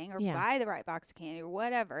right thing or Yeah. buy the right box of candy or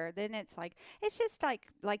whatever, then it's just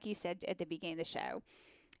like you said at the beginning of the show,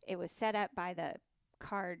 it was set up by the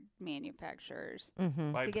card manufacturers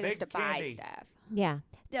By to get us Big to buy Candy. stuff. Yeah.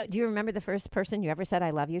 Do you remember the first person you ever said "I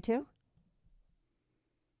love you" to?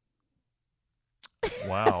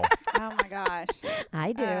 Wow. Oh my gosh.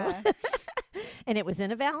 I do. And it was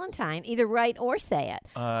in a Valentine. Either write or say it.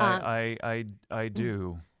 I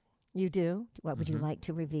do. You do? What would you like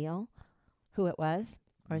to reveal? Who it was?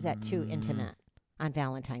 Or is that too intimate on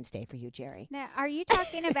Valentine's Day for you, Jerry? Now, are you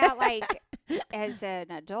talking about as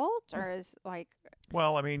an adult or as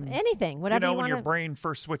Well, I mean, Anything, whatever you when want your to. brain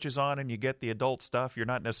first switches on and you get the adult stuff, you're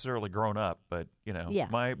not necessarily grown up, but Yeah.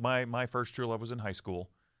 my first true love was in high school,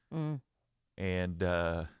 and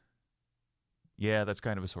yeah, that's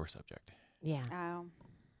kind of a sore subject. Yeah. oh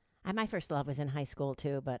My first love was in high school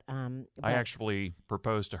too, but I actually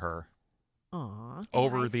proposed to her aw.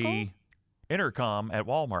 over high the school? intercom at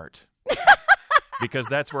Walmart because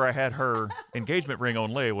that's where I had her engagement ring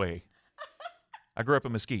on layaway. I grew up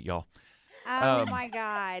in Mesquite, y'all. Oh my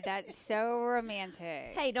God, that is so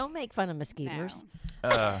romantic. Hey, don't make fun of mosquitoes.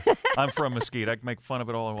 No. I'm from Mesquite. I can make fun of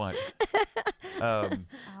it all I want.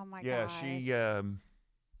 Oh my Yeah, gosh.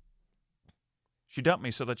 she dumped me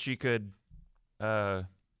so that she could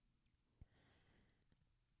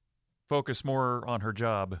focus more on her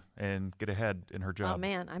job and get ahead in her job. Oh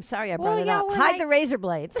man, I'm sorry I Well, brought it y'all up. were Hide like- the razor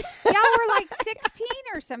blades. Y'all were like 16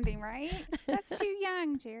 or something, right? That's too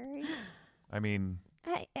young, Jerry. I mean,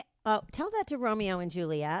 Hey, tell that to Romeo and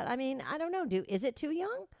Juliet. I mean, I don't know. Is it too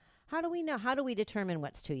young? How do we know? How do we determine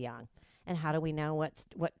what's too young? And how do we know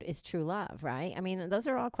what is true love, right? I mean, those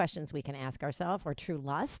are all questions we can ask ourselves, or true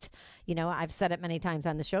lust. I've said it many times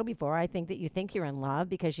on the show before. I think that you think you're in love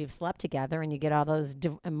because you've slept together and you get all those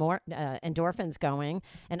endorphins going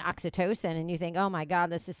and oxytocin, and you think, oh my God,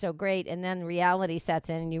 this is so great. And then reality sets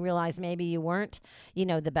in and you realize maybe you weren't,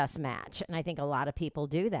 the best match. And I think a lot of people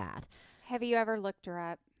do that. Have you ever looked her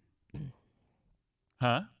up?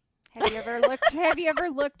 huh? Have you ever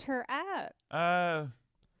looked her up?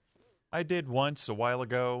 I did once a while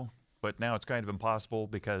ago, but now it's kind of impossible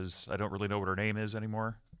because I don't really know what her name is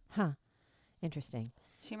anymore. Huh. Interesting.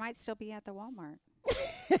 She might still be at the Walmart.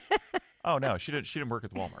 Oh no, she didn't work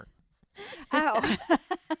at the Walmart. Oh.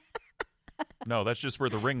 No, that's just where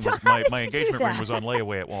the ring So was. how did My you do engagement ring that? was on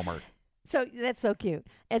layaway at Walmart. So that's so cute.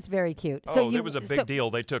 It's very cute. It was a big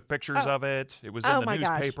deal. They took pictures of it. It was in Oh, the my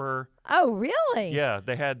gosh. newspaper. Oh, really? Yeah,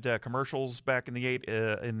 they had commercials back in the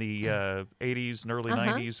 80s and early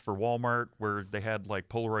 90s for Walmart where they had like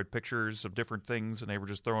Polaroid pictures of different things, and they were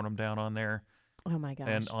just throwing them down on there Oh my gosh.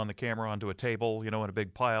 and on the camera onto a table, in a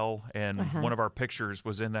big pile. And one of our pictures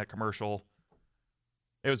was in that commercial.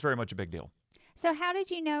 It was very much a big deal. So how did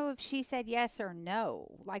you know if she said yes or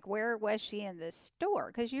no? Like, where was she in the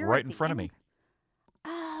store? Because you're Right at in the front of me.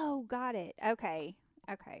 Oh, got it. Okay.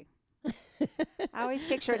 I always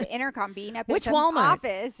picture the intercom being up Which in some Walmart?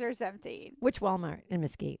 office or something. Which Walmart in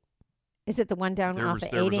Mesquite? Is it the one down There off was,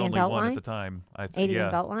 of there was 80 and only one Beltline? at the time. 80 yeah,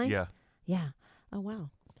 and Beltline? Yeah. Yeah. Oh, wow.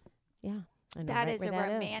 Yeah. I know That right is where a that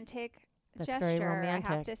is. romantic That's gesture, very I have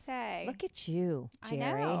romantic. to say. Look at you, I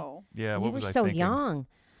Jerry. know. Yeah, You what were was I so thinking? young.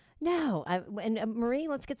 No, and Marie,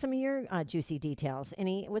 let's get some of your juicy details.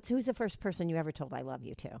 Who's the first person you ever told I love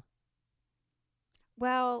you to?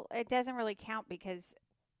 Well, it doesn't really count because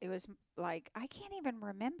it was like, I can't even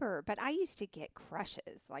remember, but I used to get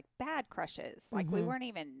crushes, like bad crushes. Like we Mhm. weren't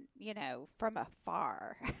even, from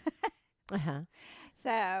afar. Uh-huh.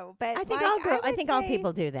 So, but I think I think all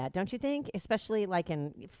people do that, don't you think? Especially like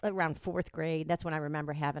around fourth grade. That's when I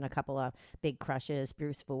remember having a couple of big crushes,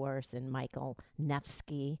 Bruce Force and Michael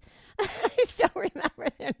Nevsky. I still remember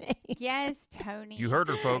their names. Yes, Tony. You heard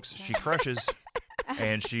her, folks. She crushes,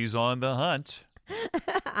 and she's on the hunt.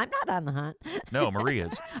 I'm not on the hunt. No, Marie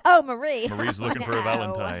is. Oh, Marie. Marie's looking for a No.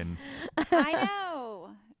 Valentine. I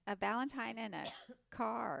know. A Valentine in a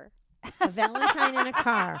car. A Valentine in a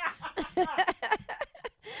car.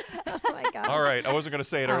 Oh my God. All right, I wasn't going to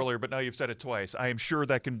say it All right. earlier, but now you've said it twice. I am sure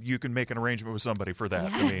that you can make an arrangement with somebody for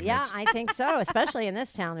that. I mean, Yeah, it's- I think so. Especially in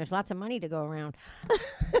this town, there's lots of money to go around.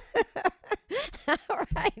 All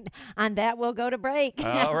right, on that we'll go to break.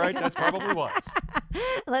 all right, that's probably wise.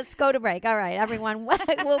 Let's go to break. All right, everyone,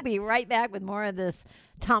 we'll be right back with more of this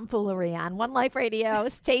tomfoolery on One Life Radio.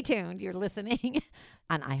 Stay tuned. You're listening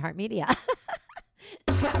on iHeartMedia.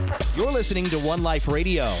 You're listening to One Life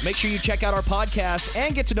Radio. Make sure you check out our podcast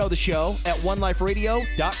and get to know the show at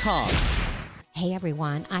oneliferadio.com. Hey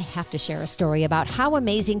everyone, I have to share a story about how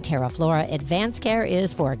amazing TerraFlora Advanced Care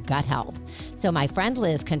is for gut health. So my friend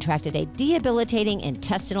Liz contracted a debilitating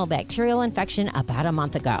intestinal bacterial infection about a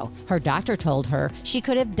month ago. Her doctor told her she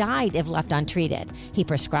could have died if left untreated. He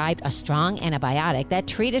prescribed a strong antibiotic that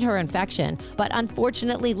treated her infection, but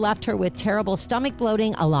unfortunately left her with terrible stomach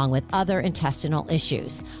bloating along with other intestinal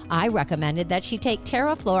issues. I recommended that she take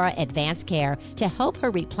TerraFlora Advanced Care to help her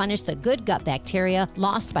replenish the good gut bacteria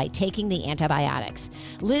lost by taking the antibiotics.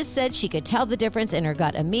 Liz said she could tell the difference in her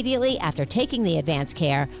gut immediately after taking the advanced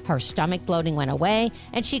care. Her stomach bloating went away,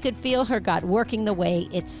 and she could feel her gut working the way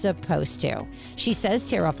it's supposed to. She says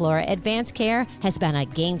TerraFlora Advanced Care has been a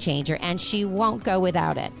game changer, and she won't go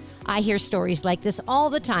without it. I hear stories like this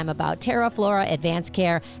all the time about TerraFlora Advanced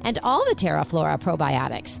Care and all the TerraFlora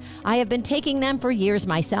probiotics. I have been taking them for years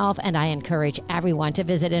myself, and I encourage everyone to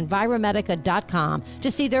visit Enviromedica.com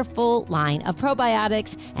to see their full line of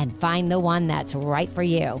probiotics and find the one that's right for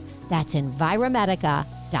you. That's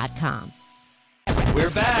Enviromedica.com.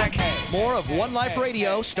 We're back. More of One Life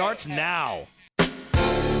Radio starts now.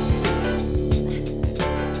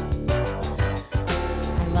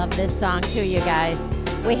 I love this song too, you guys.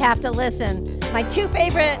 We have to listen. My two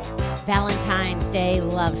favorite Valentine's Day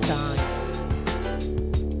love songs.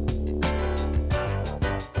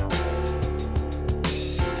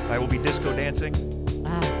 I will be disco dancing.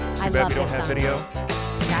 I Too bad love we don't this have song. video.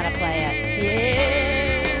 Gotta play it.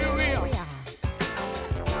 Yeah. Oh, yeah.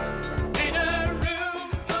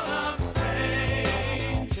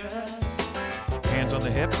 Hands on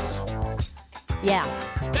the hips, Yeah.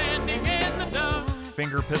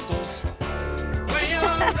 finger pistols,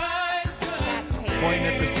 point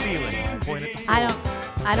at the ceiling, point at the floor.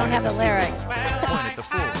 I don't have the lyrics. Point at the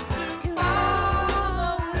floor.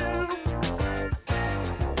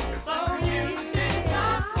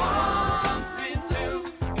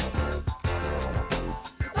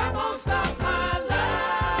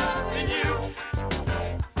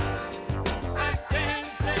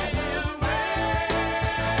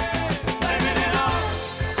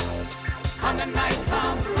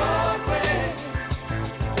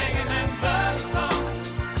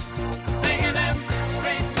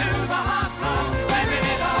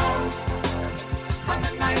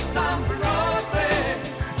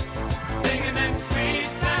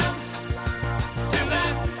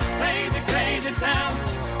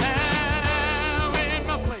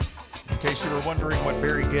 In case you were wondering what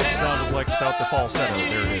Barry Gibb sounded like without the falsetto,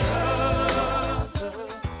 there it is.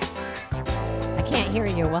 I can't hear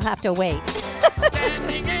you. We'll have to wait.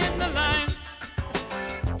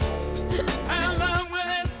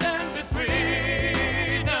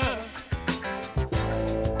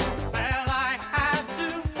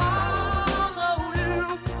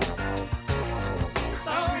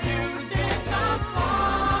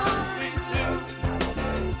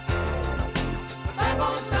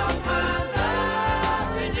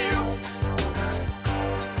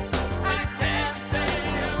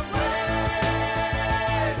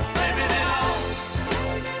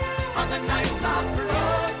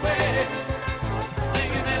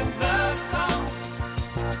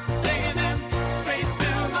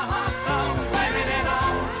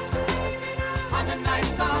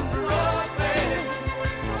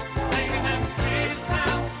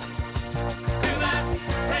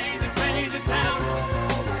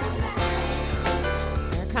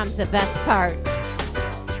 the best part.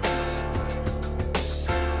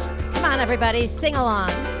 Come on, everybody, sing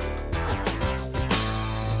along.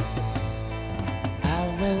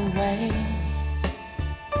 I will wait.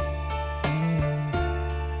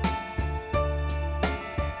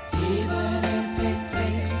 Even if it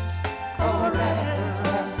takes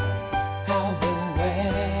forever, I will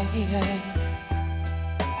wait.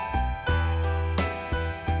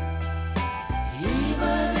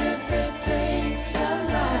 Even if it takes a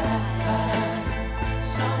lifetime,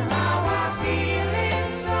 somehow I feel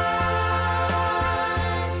inside.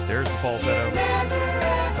 There's the falsetto. Never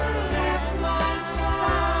ever left my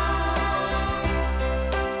side.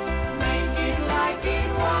 Make it like it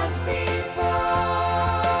was before.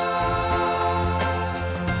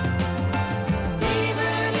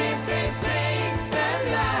 Even if it takes a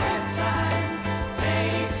lifetime,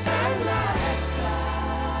 takes a lifetime.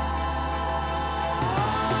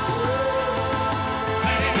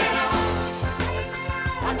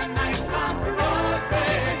 On the nights on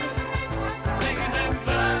Broadway, singing them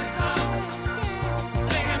love songs,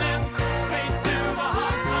 singing them straight to the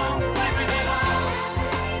heart, don't blame it all.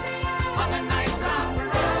 On the nights on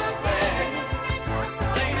Broadway,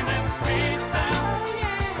 singing them sweet sounds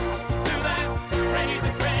to that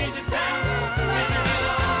crazy, crazy town, blame it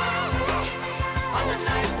all. On the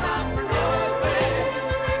nights on Broadway,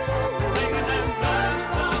 singing them love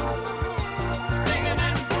songs, singing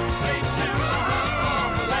them straight to the heart,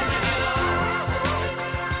 don't blame it all.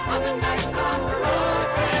 On the nights on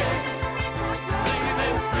Broadway, singing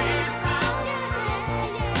them sweet sounds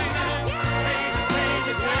to that crazy,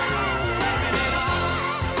 crazy town, blame it all.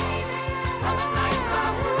 On the nights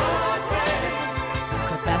on Broadway,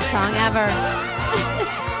 The best song ever.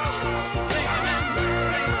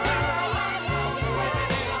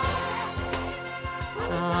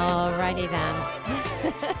 Alrighty then.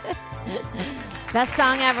 Best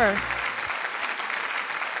song ever.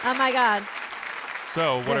 Oh my God.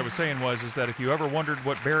 So what I was saying is that if you ever wondered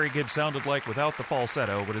what Barry Gibb sounded like without the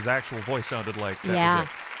falsetto, what his actual voice sounded like, that was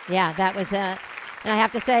it. Yeah, that was it. And I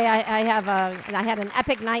have to say, I had an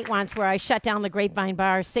epic night once where I shut down the Grapevine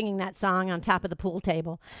Bar singing that song on top of the pool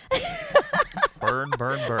table. Burn,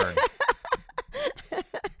 burn, burn.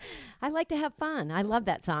 I like to have fun. I love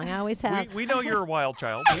that song. I always have. We know you're a wild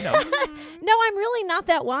child. We know. No, I'm really not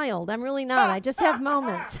that wild. I'm really not. I just have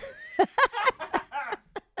moments.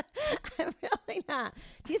 I'm really not.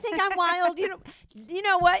 Do you think I'm wild? You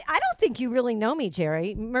know what? I don't think you really know me,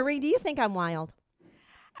 Jerry. Marie, do you think I'm wild?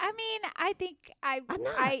 I mean, I think I'm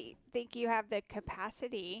not. I think you have the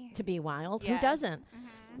capacity. To be wild? Yes. Who doesn't?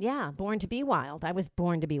 Mm-hmm. Yeah, born to be wild. I was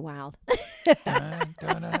born to be wild. Dun,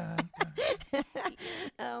 dun, dun, dun.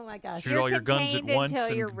 Oh my gosh. Shoot all your guns at contained once. until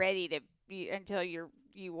and- you're ready to be. Until you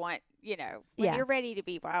want. When Yeah. you're ready to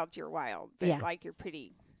be wild, you're wild. But Yeah. like you're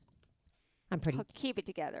pretty. I'm pretty. Keep it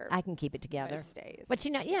together. I can keep it together. Most days. But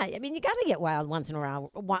yeah, I mean, you got to get wild once in a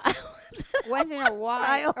while. Once in a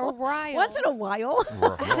while. A while. Once in a while.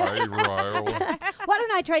 Why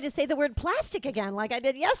don't I try to say the word plastic again like I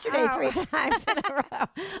did yesterday 3 times in a row?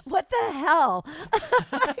 What the hell?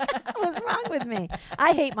 What's wrong with me?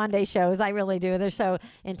 I hate Monday shows. I really do. They're so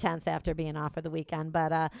intense after being off for the weekend.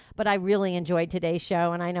 But I really enjoyed today's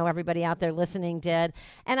show, and I know everybody out there listening did.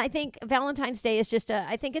 And I think Valentine's Day is just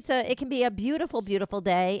it can be a beautiful, beautiful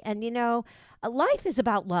day. And life is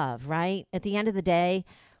about love, right? At the end of the day,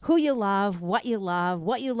 who you love, what you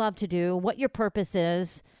love to do, what your purpose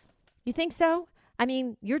is. You think so? I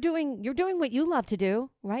mean, you're doing what you love to do,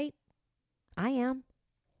 right? I am.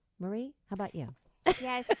 Marie, how about you?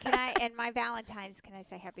 Yes. Can I? And my Valentine's. Can I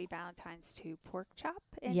say Happy Valentine's to Pork Chop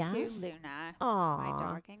and Yes. to Luna, Aw, my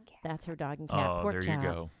dog and cat. that's her dog and cat. Oh, Pork there chop. you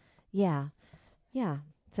go. Yeah.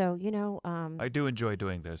 So I do enjoy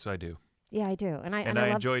doing this. I do. yeah, I do, and I I love.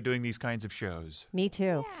 enjoy doing these kinds of shows. Me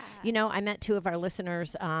too. Yeah. I met 2 of our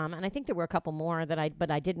listeners, and I think there were a couple more but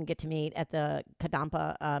I didn't get to meet at the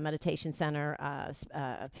Kadampa Meditation Center,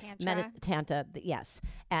 Tantra. yes,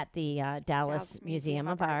 at the Dallas Dallas Museum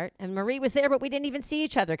of Art. And Marie was there, but we didn't even see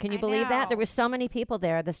each other. Can you I believe that? There know. were so many people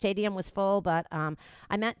there. The stadium was full, but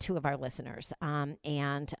I met 2 of our listeners,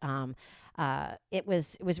 it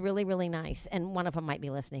was really, really nice. And one of them might be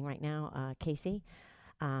listening right now, Casey.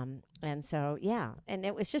 And so, yeah, and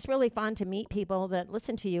it was just really fun to meet people that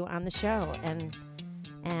listen to you on the show, and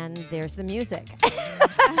there's the music.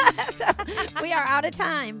 So we are out of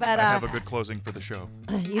time, but I have a good closing for the show.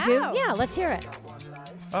 you do? Oh. Yeah, let's hear it.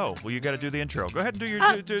 Oh, well, you got to do the intro. Go ahead and do your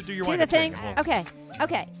Oh, do your Do the wind-up thing. and we'll-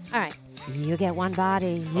 Okay. All right. You get one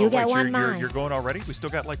body. Oh, You get wait, one you're, mind. You're going already? We still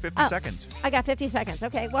got like 50 Oh. seconds. I got 50 seconds.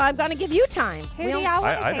 Okay. Well, I'm going to give you time. Who We do don't- y'all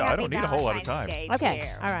want to I say don't Happy need a whole lot of Valentine's time. Day Okay.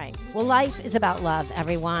 to? All right. Well, life is about love,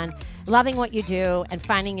 everyone. Loving what you do and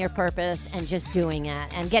finding your purpose and just doing it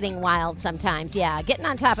and getting wild sometimes. Yeah. Getting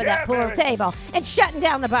on top of that pool table and shutting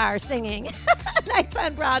down the bar singing. Night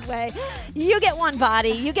on Broadway. You get one body,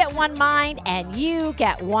 you get one mind, and you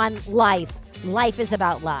get one life. Life is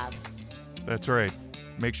about love. That's right.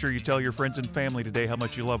 Make sure you tell your friends and family today how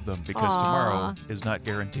much you love them because Aw. tomorrow is not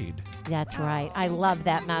guaranteed. That's right. I love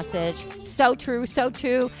that message. So true, so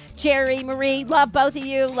true. Jerry, Marie, love both of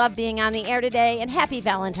you. Love being on the air today. And happy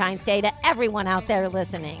Valentine's Day to everyone out there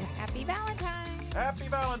listening. Happy Valentine's. Happy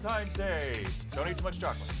Valentine's Day. Don't eat too much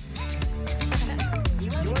chocolate. You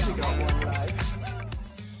only got one life.